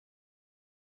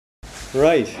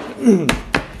Right.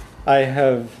 I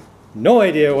have no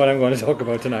idea what I'm going to talk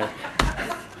about tonight.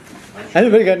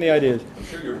 Anybody got any ideas? I'm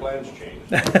sure your plans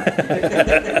changed.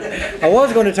 I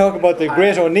was going to talk about the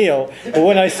great O'Neill, but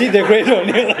when I see the great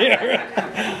O'Neill here,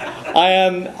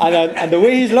 and the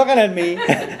way he's looking at me.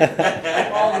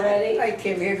 Already? I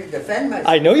came here to defend myself.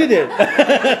 I know you did.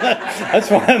 That's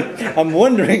why I'm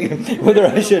wondering whether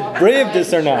I should brave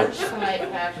this or not.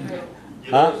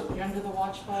 Huh? You're under the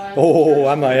watchfire. Oh,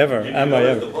 am I ever? Am I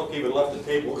ever? The book even left the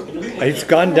table. It's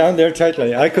gone down there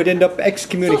tightly. I could end up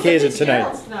excommunicated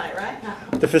tonight. Right?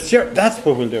 The Fitzgerald, that's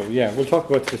what we'll do. Yeah, we'll talk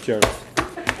about the Fitzgerald.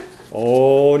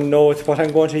 Oh no, it's what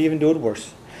I'm going to even do it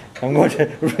worse. I'm going to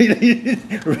really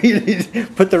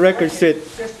put the record straight.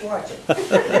 Just watch it.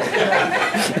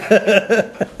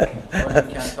 Well,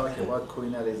 you can't talk about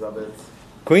Queen Elizabeth.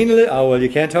 Queen Elizabeth. Oh well, you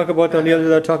can't talk about O'Neill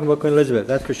without talking about Queen Elizabeth.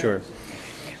 That's for sure.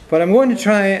 But I'm going to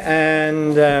try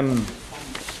and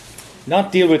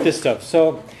not deal with this stuff.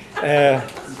 So,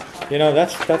 you know,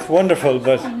 that's wonderful.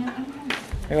 But I'm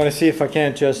going to see if I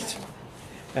can't just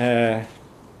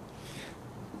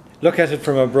look at it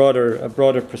from a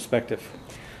broader perspective.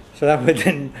 So that would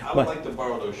then. I would like to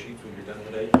borrow those sheets when you're done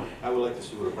today. I would like to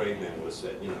see what a brave man would have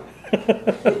said, you know.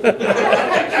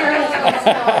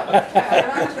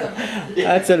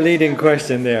 That's a leading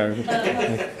question there.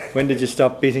 When did you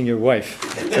stop beating your wife?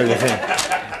 Sort of thing.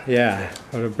 Yeah,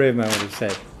 what a brave man would have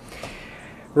said.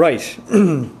 Right,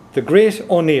 the great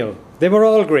O'Neill. They were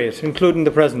all great, including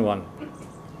the present one.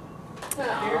 All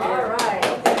right.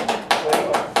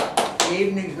 The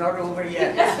evening's not over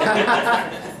yet.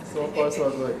 So far, so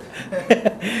good.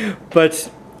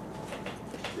 But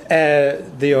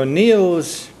the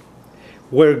O'Neills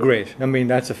were great. I mean,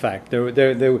 that's a fact.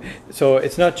 So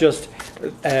it's not just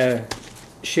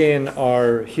Shane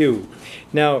or Hugh.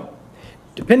 Now,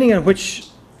 depending on which,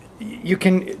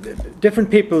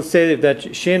 different people say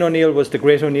that Shane O'Neill was the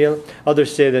great O'Neill.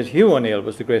 Others say that Hugh O'Neill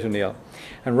was the great O'Neill.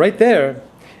 And right there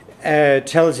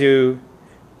tells you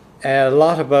a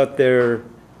lot about their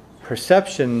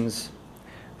perceptions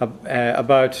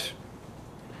about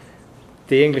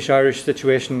the English-Irish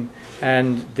situation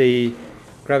and the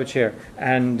grab a chair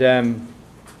and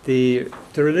the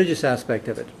religious aspect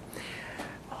of it.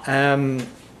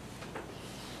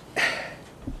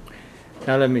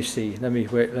 Now let me see. Let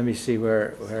me see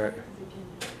where.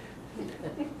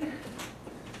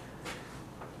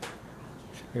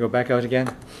 I go back out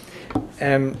again.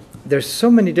 There's so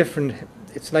many different.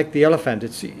 It's like the elephant.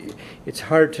 It's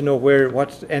hard to know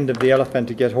what end of the elephant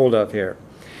to get hold of here.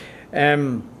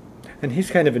 And he's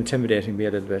kind of intimidating me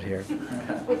a little bit here.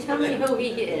 Well, tell me who he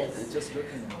is. Just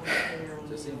looking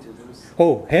just introduce.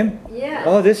 Oh, him? Yeah.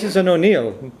 Oh, this is an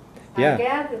O'Neill. Yeah. I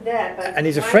gathered that, but And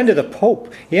he's a friend of the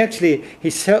Pope. He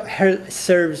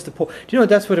serves the Pope. Do you know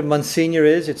that's what a Monsignor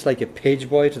is? It's like a page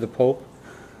boy to the Pope.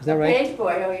 Is that right? page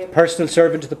boy, oh, you Personal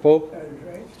servant to the Pope. That's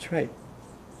right. That's right.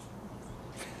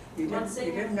 You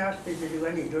didn't ask me to do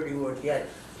any dirty work yet.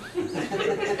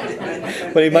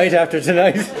 But he might after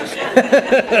tonight.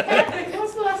 Patrick, when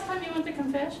was the last time you went to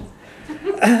confession?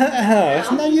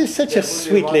 Isn't that you such a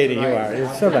sweet lady you are?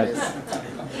 It's so nice.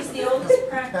 He's the oldest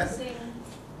practicing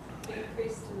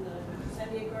priest in the San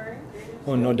Diego area.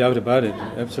 Oh, no doubt about it.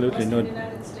 Absolutely, Western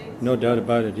United States. no doubt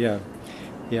about it. Yeah,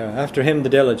 yeah. After him, the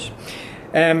deluge.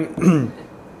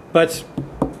 But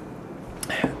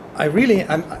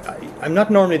I'm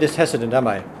not normally this hesitant, am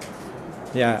I?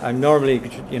 Yeah, I'm normally,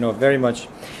 very much,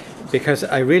 because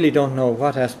I really don't know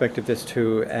what aspect of this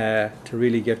to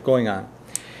really get going on.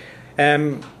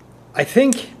 I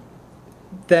think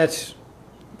that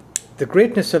the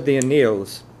greatness of the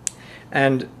O'Neills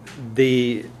and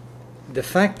the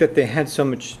fact that they had so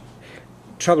much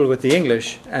trouble with the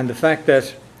English, and the fact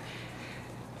that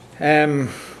the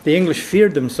English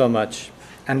feared them so much,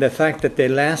 and the fact that they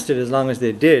lasted as long as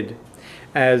they did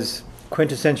as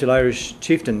quintessential Irish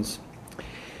chieftains,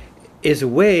 is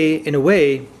in a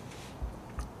way,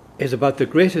 about the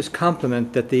greatest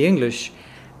compliment that the English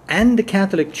and the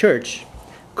Catholic Church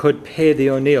could pay the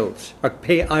O'Neills, or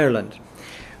pay Ireland,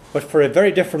 but for a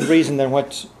very different reason than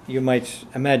what you might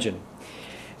imagine.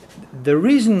 The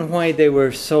reason why they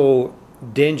were so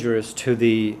dangerous to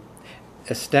the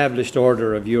established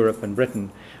order of Europe and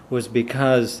Britain was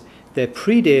because they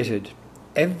predated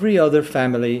every other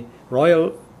family,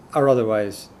 royal or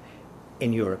otherwise,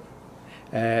 in Europe.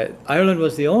 Ireland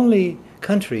was the only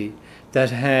country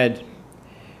that had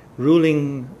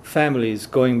ruling families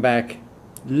going back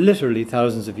literally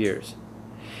thousands of years.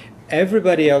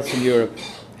 Everybody else in Europe,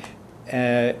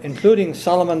 including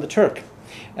Solomon the Turk,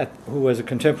 who was a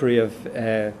contemporary of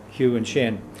Hugh and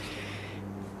Shane,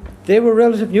 they were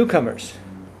relative newcomers.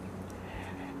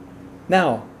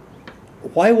 Now,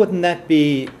 why wouldn't that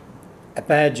be a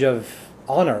badge of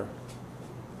honor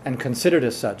and considered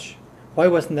as such? Why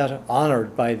wasn't that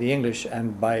honored by the English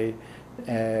and by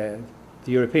the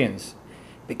Europeans?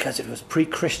 Because it was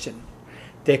pre-Christian.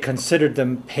 They considered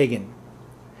them pagan.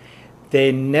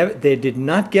 They did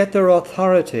not get their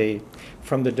authority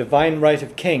from the divine right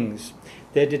of kings.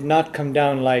 They did not come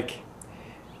down like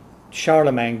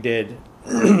Charlemagne did,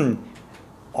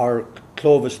 or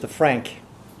Clovis the Frank,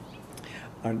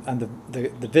 and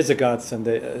the Visigoths, and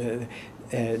they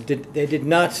did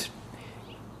not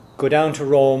go down to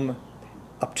Rome,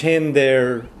 obtain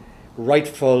their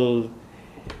the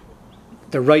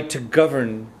right to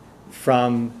govern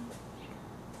from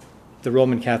the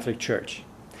Roman Catholic Church.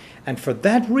 And for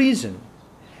that reason,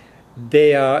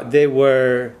 they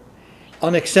were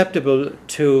unacceptable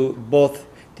to both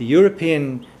the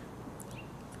European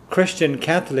Christian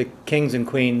Catholic kings and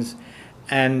queens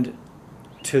and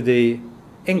to the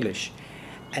English.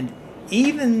 And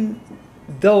even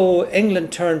though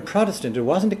England turned Protestant, it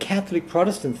wasn't a Catholic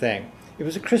Protestant thing, it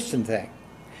was a Christian thing.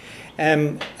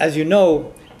 As you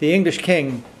know, the English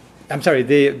king,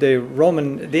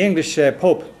 the English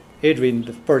Pope, Adrian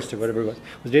the First, or whatever it was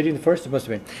it Adrian the First? It must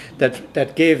have been,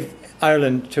 that gave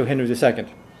Ireland to Henry II.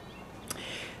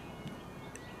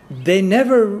 They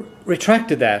never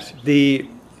retracted that. The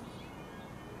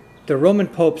Roman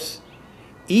popes,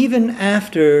 even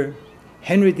after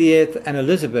Henry VIII and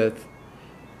Elizabeth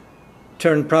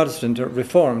turned Protestant or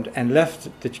Reformed and left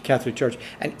the Catholic Church,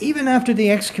 and even after they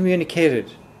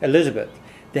excommunicated Elizabeth,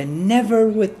 they never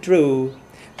withdrew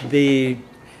the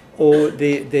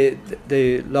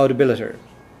laudability.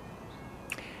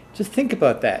 Just think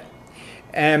about that.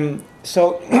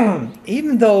 So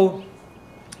even though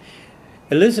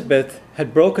Elizabeth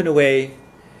had broken away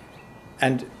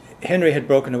and Henry had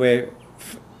broken away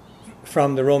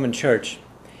from the Roman Church,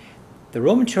 the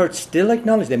Roman Church still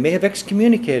acknowledged, they may have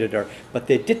excommunicated her, but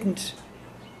they didn't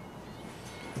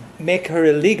make her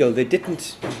illegal. They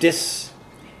didn't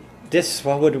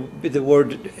what would be the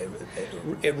word,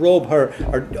 robe her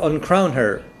or uncrown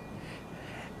her.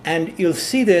 And you'll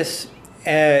see this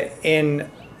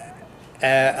in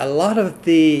a lot of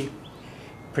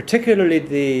particularly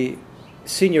the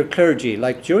senior clergy,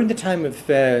 like during the time of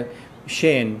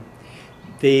Shane,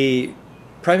 the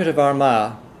Primate of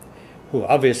Armagh, who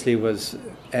obviously was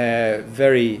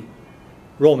very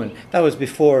Roman. That was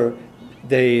before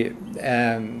the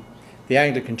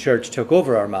Anglican Church took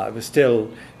over Armagh. It was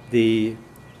still the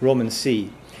Roman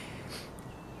See.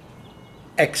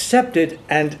 Accepted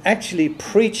and actually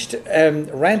preached,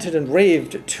 ranted and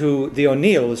raved to the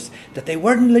O'Neills that they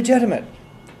weren't legitimate.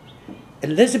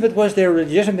 Elizabeth was their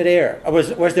legitimate heir,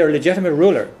 was their legitimate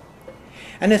ruler.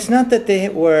 And it's not that they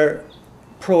were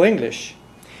pro-English.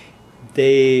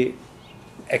 They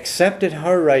accepted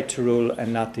her right to rule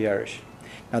and not the Irish.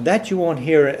 Now that you won't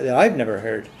hear, that I've never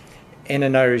heard in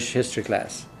an Irish history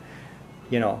class,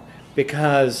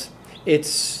 because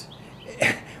it's,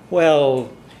 well,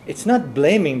 it's not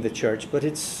blaming the church, but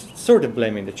it's sort of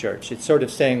blaming the church. It's sort of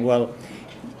saying, well,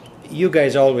 you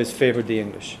guys always favored the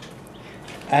English.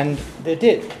 And they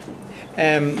did.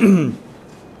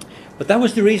 But that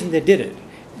was the reason they did it.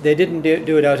 They didn't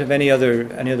do it out of any other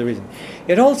reason.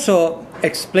 It also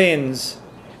explains,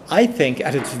 I think,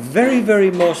 at its very,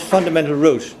 very most fundamental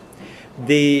root,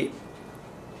 the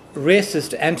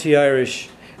racist, anti-Irish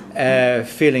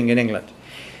feeling in England.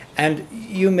 And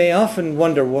you may often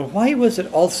wonder, well, why was it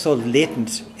also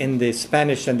latent in the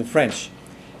Spanish and the French?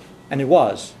 And it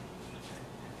was.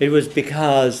 It was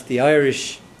because the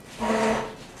Irish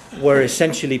were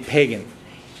essentially pagan.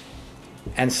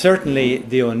 And certainly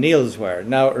the O'Neills were.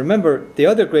 Now remember, the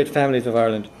other great families of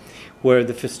Ireland were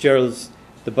the Fitzgeralds,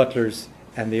 the Butlers,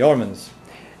 and the Ormonds.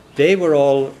 They were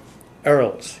all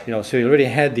earls, so you already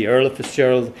had the Earl of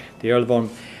Fitzgerald, the Earl of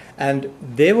Ormond, and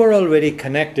they were already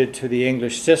connected to the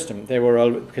English system. They were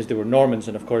all, because they were Normans,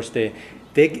 and of course they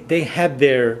had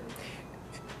their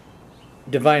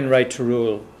divine right to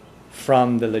rule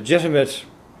from the legitimate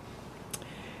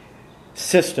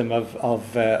system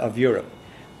of Europe.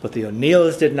 But the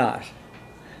O'Neills did not,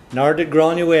 nor did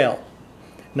Granuaile,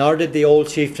 nor did the old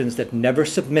chieftains that never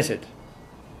submitted.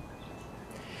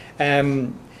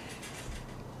 And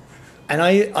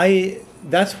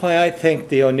that's why I think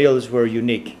the O'Neills were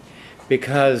unique,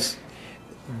 because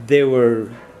they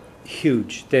were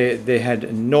huge. They had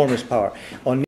enormous power.